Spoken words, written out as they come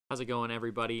How's it going,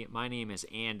 everybody? My name is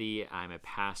Andy. I'm a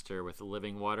pastor with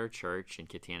Living Water Church in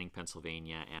Kittanning,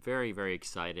 Pennsylvania, and very, very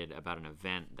excited about an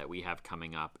event that we have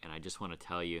coming up, and I just want to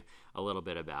tell you a little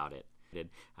bit about it.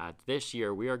 This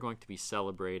year, we are going to be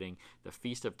celebrating the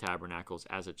Feast of Tabernacles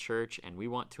as a church, and we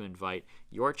want to invite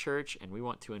your church, and we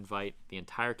want to invite the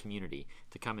entire community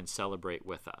to come and celebrate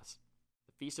with us.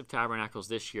 The Feast of Tabernacles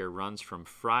this year runs from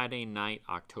Friday night,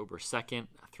 October 2nd,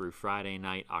 through Friday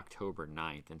night, October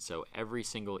 9th. And so every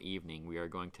single evening, we are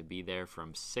going to be there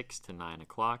from 6 to 9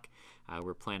 o'clock.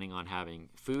 We're planning on having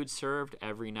food served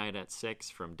every night at 6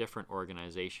 from different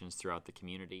organizations throughout the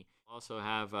community. We'll also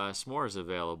have s'mores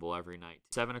available every night.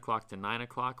 7 o'clock to 9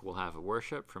 o'clock, we'll have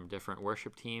worship from different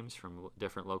worship teams from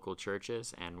different local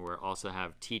churches, and we'll also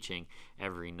have teaching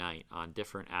every night on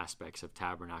different aspects of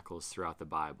tabernacles throughout the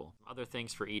Bible. Other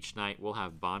things for each night, we'll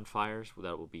have bonfires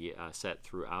that will be set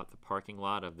throughout the parking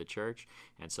lot of the church,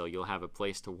 and so you'll have a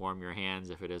place to warm your hands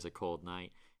if it is a cold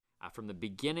night. From the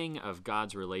beginning of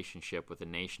God's relationship with the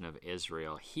nation of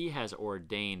Israel, He has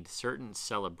ordained certain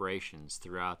celebrations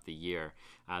throughout the year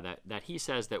that He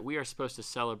says that we are supposed to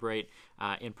celebrate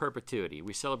in perpetuity.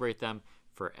 We celebrate them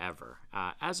forever.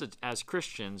 As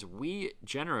Christians, we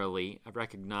generally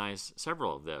recognize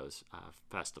several of those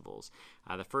festivals.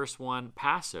 The first one,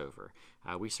 Passover.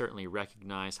 We certainly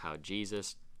recognize how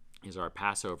Jesus is our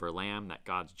Passover lamb, that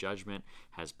God's judgment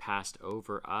has passed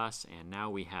over us, and now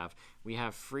we have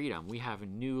freedom. We have a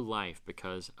new life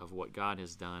because of what God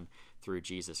has done through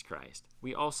Jesus Christ.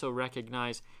 We also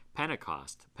recognize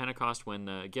Pentecost. Pentecost, when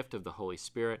the gift of the Holy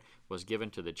Spirit was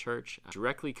given to the church,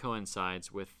 directly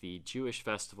coincides with the Jewish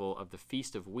festival of the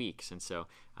Feast of Weeks. And so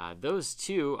those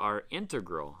two are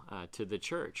integral to the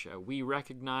church. We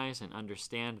recognize and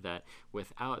understand that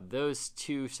without those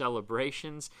two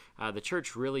celebrations, the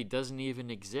church really doesn't even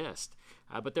exist.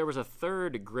 But there was a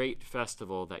third great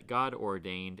festival that God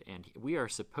ordained, and we are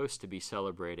supposed to be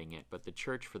celebrating it, but the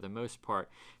church, for the most part,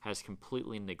 has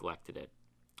completely neglected it.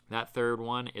 That third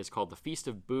one is called the Feast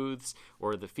of Booths,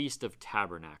 or the Feast of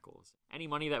Tabernacles. Any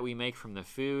money that we make from the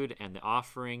food and the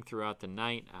offering throughout the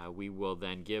night, we will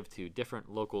then give to different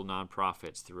local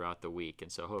nonprofits throughout the week.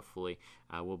 And so hopefully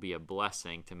will be a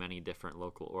blessing to many different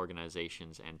local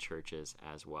organizations and churches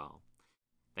as well.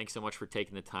 Thanks so much for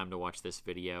taking the time to watch this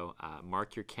video.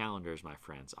 Mark your calendars, my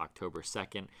friends, October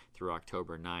 2nd through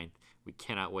October 9th. We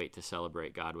cannot wait to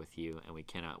celebrate God with you, and we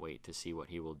cannot wait to see what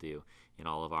He will do in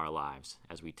all of our lives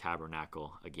as we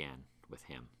tabernacle again with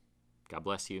Him. God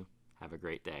bless you. Have a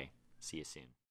great day. See you soon.